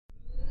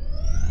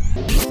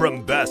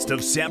From Best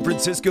of San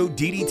Francisco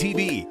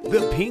DDTV,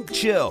 The Pink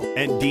Chill,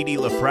 and Didi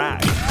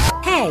LaFrac.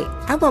 Hey,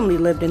 I've only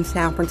lived in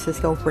San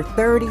Francisco for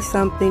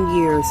 30-something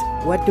years.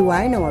 What do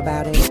I know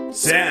about it?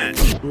 San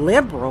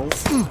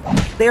Liberals?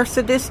 They're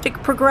sadistic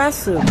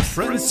progressives.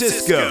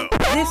 Francisco.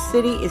 This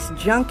city is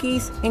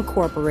Junkies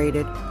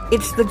Incorporated.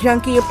 It's the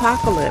junkie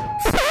apocalypse.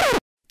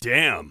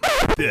 Damn,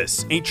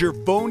 this ain't your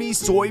phony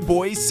soy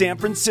boy San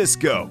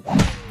Francisco.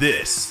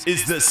 This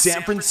is the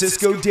San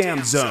Francisco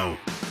Dam Zone.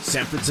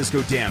 San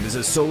Francisco Dam is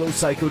a solo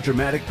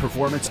psychodramatic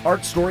performance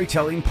art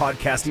storytelling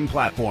podcasting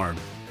platform.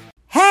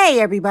 Hey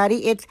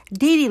everybody, it's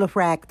Didi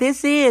LaFrac.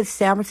 This is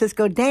San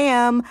Francisco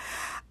Dam.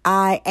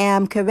 I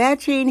am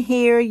kvetching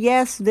here.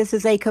 Yes, this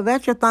is a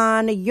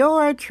kvetchathon,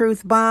 your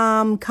truth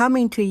bomb,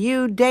 coming to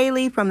you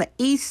daily from the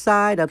east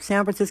side of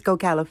San Francisco,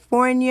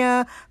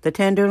 California, the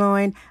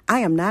Tenderloin. I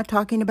am not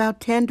talking about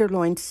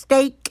tenderloin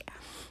steak.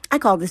 I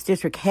call this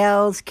district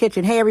Hell's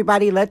Kitchen. Hey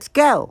everybody, let's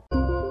go.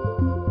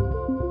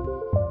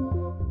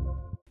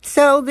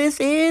 So this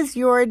is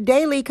your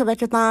daily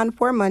kvetchathon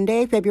for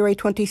Monday, February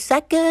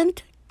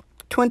 22nd,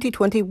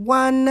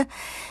 2021.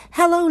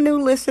 Hello,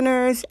 new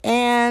listeners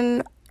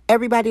and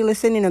everybody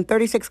listening in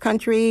 36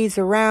 countries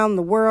around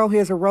the world.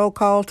 Here's a roll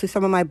call to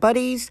some of my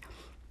buddies.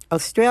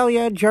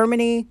 Australia,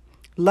 Germany,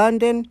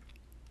 London,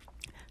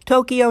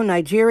 Tokyo,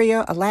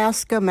 Nigeria,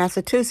 Alaska,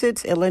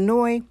 Massachusetts,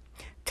 Illinois,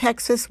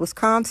 Texas,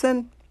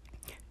 Wisconsin,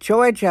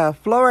 Georgia,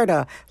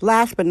 Florida,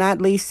 last but not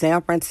least,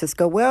 San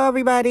Francisco. Well,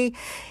 everybody,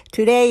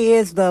 today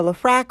is the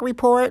LaFrac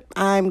Report.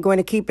 I'm going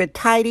to keep it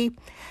tidy.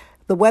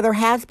 The weather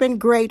has been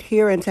great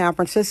here in San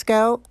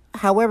Francisco.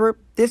 However,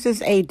 this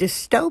is a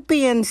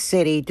dystopian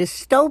city.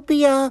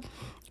 Dystopia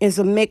is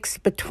a mix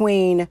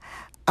between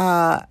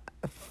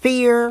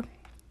fear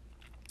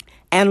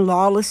and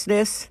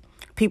lawlessness.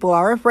 People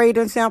are afraid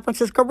in San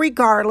Francisco,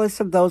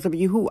 regardless of those of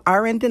you who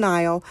are in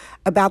denial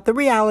about the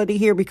reality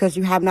here because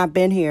you have not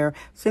been here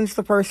since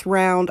the first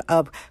round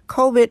of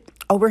COVID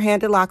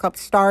overhanded lockup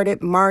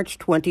started March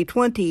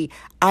 2020.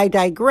 I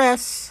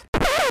digress.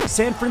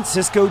 San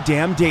Francisco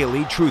Dam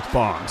Daily Truth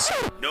Bombs.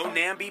 No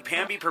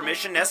namby-pamby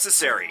permission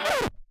necessary.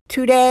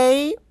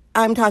 Today,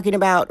 I'm talking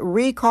about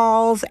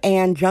recalls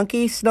and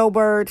junkie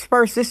snowbirds.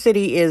 First, this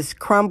city is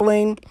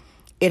crumbling.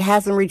 It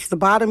hasn't reached the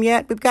bottom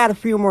yet. We've got a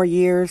few more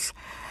years.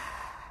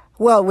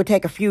 Well, it would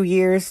take a few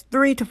years,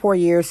 3 to 4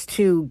 years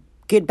to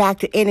get back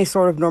to any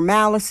sort of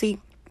normalcy.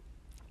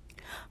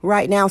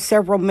 Right now,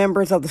 several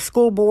members of the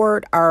school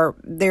board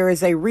there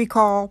is a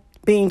recall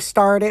being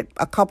started.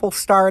 A couple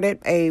started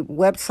a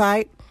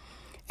website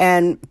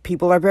and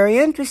people are very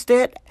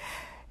interested.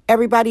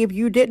 Everybody, if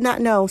you did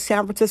not know,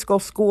 San Francisco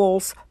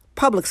schools,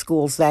 public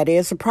schools that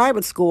is, the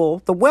private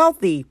school, the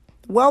wealthy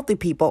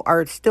people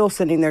are still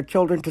sending their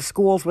children to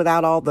schools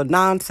without all the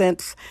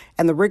nonsense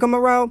and the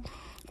rigmarole.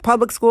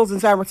 Public schools in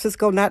San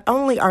Francisco, not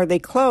only are they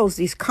closed,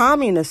 these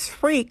communist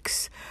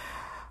freaks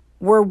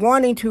were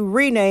wanting to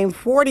rename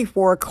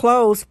 44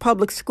 closed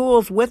public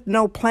schools with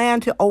no plan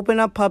to open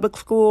up public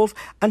schools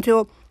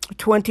until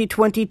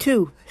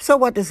 2022. So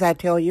what does that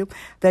tell you?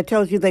 That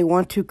tells you they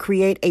want to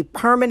create a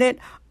permanent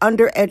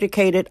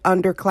undereducated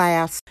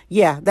underclass.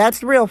 Yeah,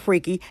 that's real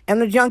freaky.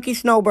 And the junkie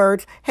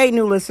snowbirds. Hey,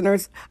 new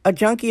listeners, a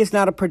junkie is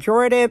not a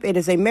pejorative. It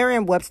is a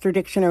Merriam-Webster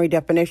dictionary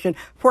definition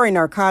for a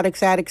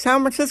narcotics addict.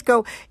 San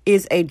Francisco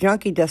is a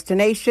junkie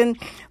destination.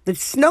 The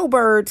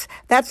snowbirds,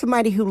 that's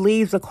somebody who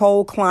leaves a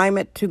cold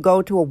climate to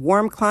go to a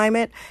warm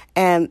climate.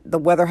 And the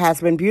weather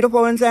has been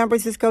beautiful in San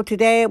Francisco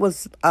today. It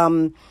was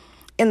in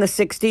the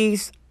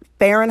 60s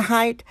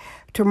Fahrenheit.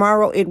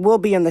 Tomorrow it will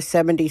be in the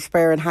 70s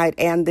Fahrenheit,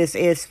 and this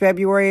is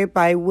February.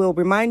 I will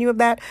remind you of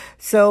that.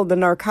 So the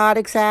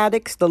narcotics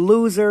addicts, the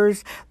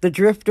losers, the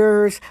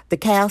drifters, the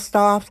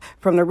cast-offs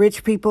from the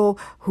rich people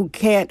who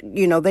can't,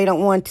 they don't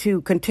want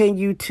to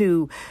continue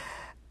to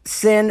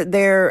send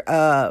their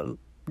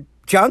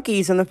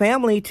junkies and the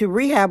family to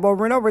rehab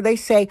over and over. They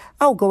say,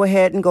 oh, go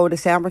ahead and go to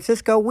San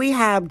Francisco. We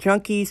have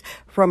junkies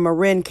from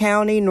Marin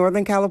County,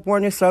 Northern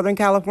California, Southern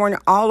California,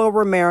 all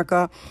over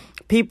America.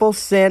 People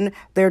send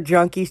their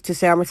junkies to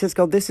San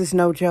Francisco. This is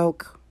no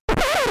joke.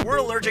 We're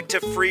allergic to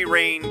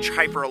free-range,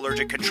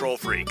 hyper-allergic control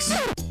freaks.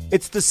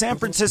 It's the San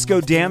Francisco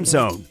Dam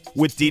Zone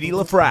with Didi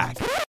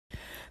LaFrac.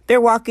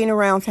 They're walking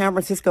around San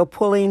Francisco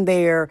pulling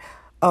their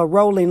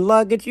rolling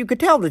luggage. You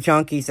could tell the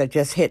junkies that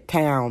just hit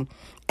town.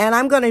 And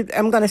I'm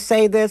gonna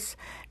say this,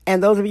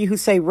 and those of you who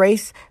say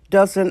race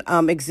doesn't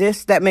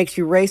exist, that makes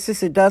you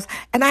racist. It does.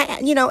 And I,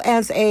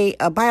 as a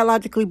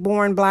biologically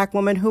born black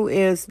woman who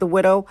is the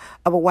widow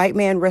of a white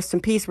man, rest in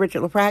peace,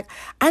 Richard LaFrac,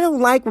 I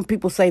don't like when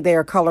people say they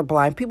are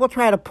colorblind. People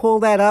try to pull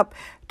that up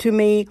to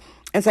me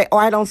and say, oh,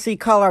 I don't see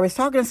color. I was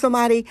talking to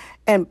somebody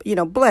and,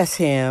 bless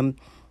him.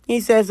 He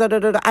says, I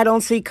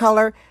don't see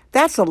color.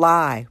 That's a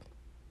lie.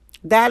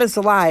 That is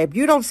a lie. If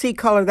you don't see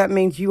color, that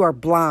means you are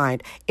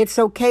blind. It's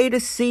okay to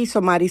see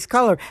somebody's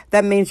color.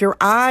 That means your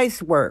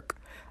eyes work.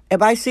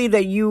 If I see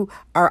that you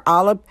are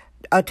olive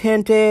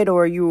tinted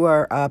or you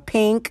are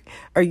pink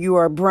or you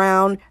are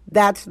brown,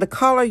 that's the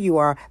color you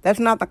are. That's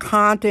not the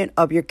content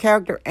of your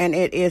character. And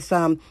it is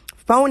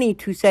phony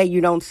to say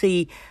you don't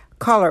see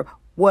color.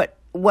 What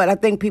I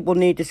think people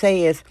need to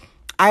say is,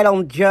 I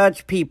don't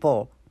judge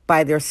people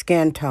by their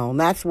skin tone.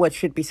 That's what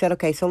should be said.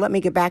 Okay, so let me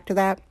get back to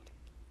that.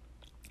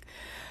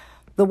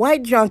 The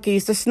white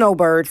junkies, the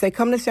snowbirds, they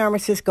come to San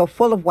Francisco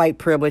full of white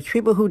privilege.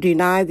 People who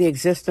deny the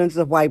existence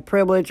of white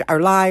privilege are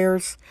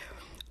liars.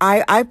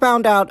 I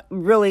found out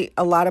really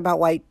a lot about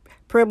white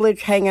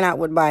privilege hanging out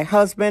with my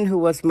husband, who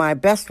was my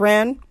best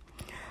friend,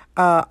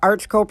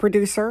 arts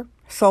co-producer,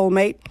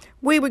 soulmate.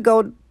 We would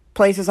go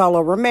places all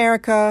over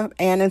America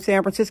and in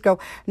San Francisco.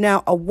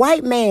 Now, a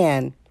white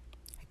man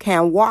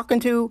can walk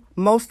into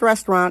most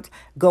restaurants,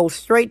 go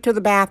straight to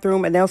the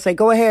bathroom, and they'll say,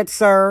 "Go ahead,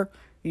 sir,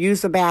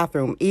 use the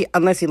bathroom,"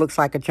 unless he looks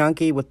like a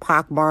junkie with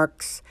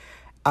pockmarks,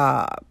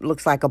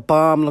 looks like a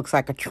bum, looks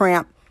like a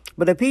tramp.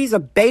 But if he's a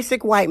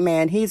basic white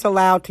man, he's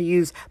allowed to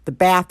use the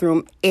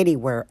bathroom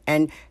anywhere.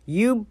 And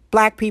you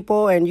black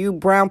people and you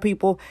brown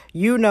people,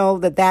 you know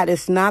that that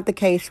is not the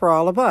case for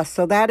all of us.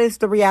 So that is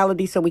the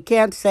reality. So we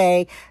can't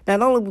say,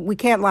 not only we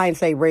can't lie and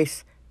say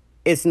race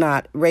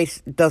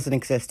doesn't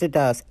exist. It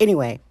does.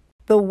 Anyway,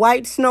 the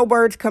white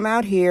snowbirds come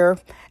out here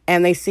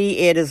and they see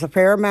it is a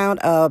fair amount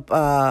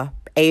of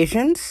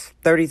Asians,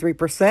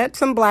 33%,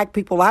 some black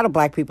people, a lot of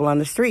black people on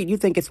the street. You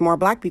think it's more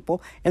black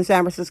people in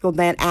San Francisco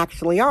than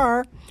actually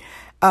are.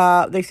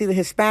 They see the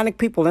Hispanic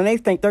people and they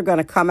think they're going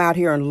to come out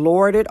here and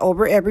lord it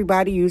over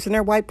everybody using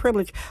their white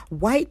privilege.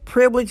 White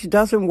privilege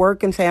doesn't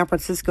work in San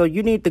Francisco.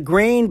 You need the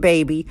green,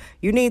 baby.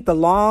 You need the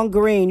long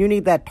green. You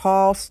need that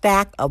tall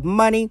stack of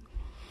money.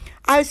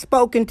 I've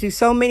spoken to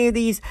so many of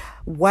these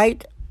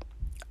white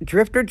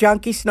drifter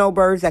junkie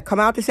snowbirds that come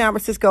out to San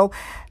Francisco.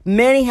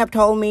 Many have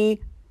told me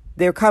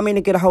they're coming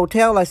to get a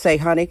hotel. I say,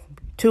 honey,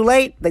 too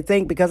late. They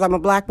think because I'm a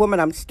black woman,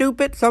 I'm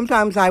stupid.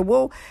 Sometimes I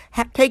will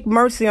take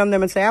mercy on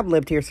them and say, I've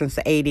lived here since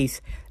the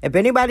 80s. If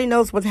anybody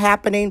knows what's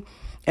happening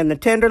in the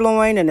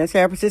Tenderloin and in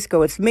San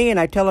Francisco, it's me. And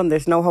I tell them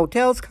there's no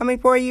hotels coming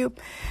for you.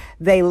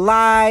 They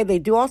lie. They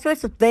do all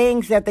sorts of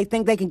things that they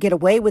think they can get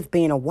away with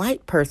being a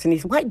white person.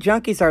 These white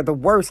junkies are the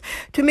worst.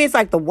 To me, it's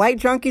like the white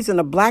junkies and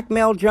the black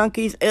male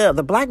junkies.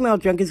 The black male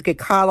junkies get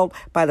coddled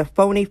by the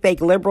phony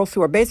fake liberals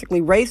who are basically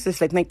racist.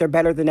 They think they're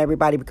better than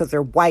everybody because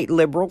they're white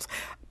liberals.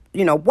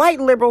 You know, white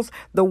liberals,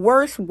 the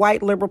worst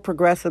white liberal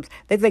progressives,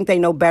 they think they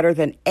know better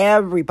than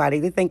everybody.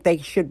 They think they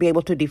should be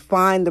able to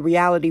define the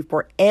reality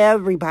for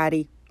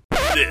everybody.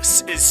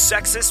 This is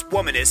Sexist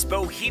Womanist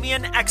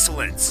Bohemian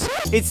Excellence.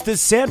 It's the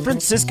San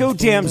Francisco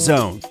Dam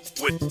Zone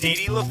with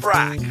Didi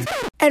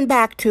LaFrac. And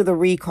back to the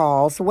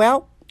recalls.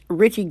 Well,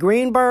 Richie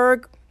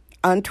Greenberg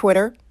on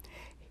Twitter,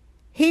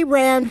 he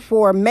ran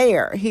for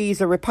mayor. He's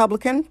a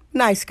Republican,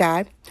 nice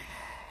guy.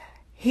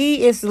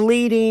 He is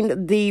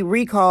leading the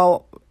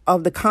recall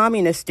of the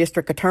communist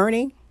district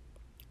attorney.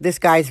 This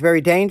guy is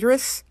very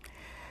dangerous.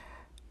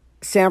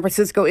 San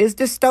Francisco is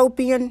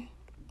dystopian.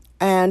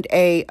 And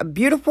a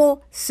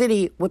beautiful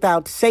city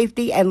without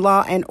safety and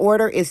law and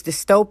order is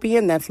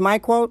dystopian. That's my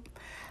quote.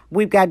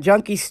 We've got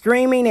junkies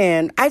streaming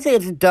in. I say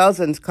it's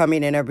dozens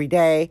coming in every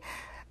day.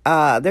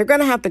 They're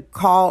going to have to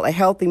call a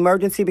health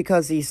emergency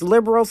because these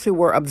liberals who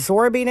were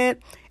absorbing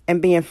it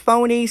and being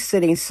phony,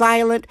 sitting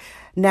silent,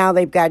 now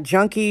they've got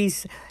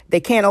junkies. They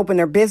can't open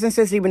their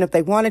businesses even if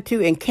they wanted to.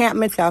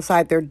 Encampments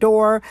outside their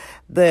door.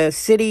 The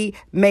city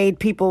made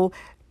people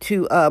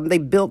they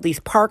built these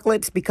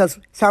parklets because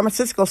San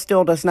Francisco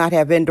still does not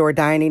have indoor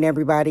dining,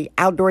 everybody,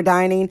 outdoor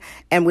dining.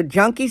 And with the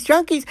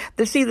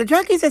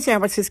junkies in San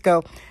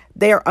Francisco,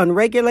 they are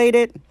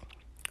unregulated.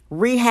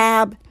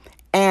 Rehab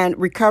and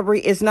recovery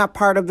is not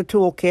part of the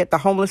toolkit. The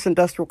homeless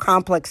industrial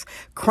complex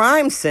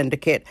crime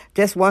syndicate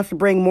just wants to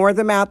bring more of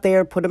them out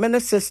there, put them in the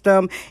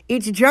system.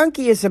 Each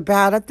junkie is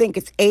about, I think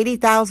it's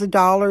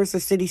 $80,000 the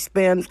city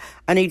spends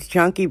on each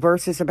junkie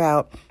versus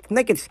about, I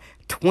think it's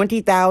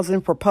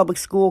 $20,000 for public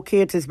school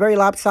kids. It's very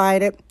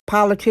lopsided.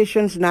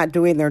 Politicians not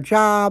doing their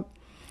job.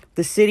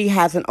 The city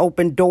has an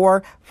open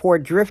door for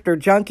drifter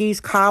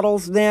junkies,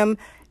 coddles them.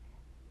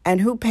 And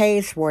who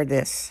pays for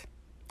this?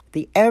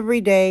 The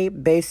everyday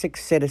basic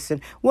citizen.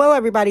 Well,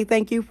 everybody,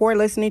 thank you for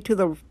listening to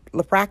the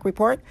LaFrac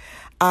Report.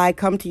 I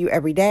come to you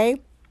every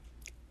day.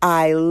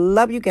 I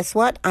love you. Guess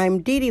what?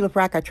 I'm Didi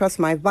LaFrac. I trust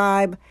my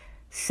vibe.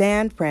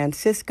 San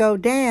Francisco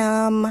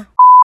Dam.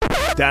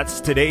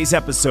 That's today's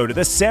episode of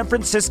the San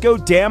Francisco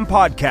Dam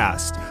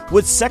Podcast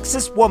with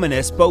sexist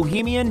womanist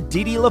Bohemian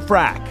Didi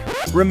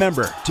LaFrac.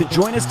 Remember to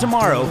join us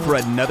tomorrow for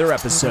another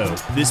episode.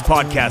 This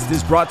podcast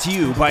is brought to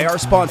you by our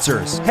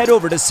sponsors. Head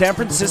over to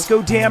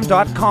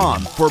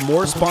sanfranciscodam.com for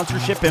more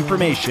sponsorship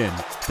information.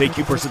 Thank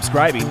you for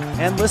subscribing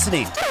and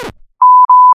listening.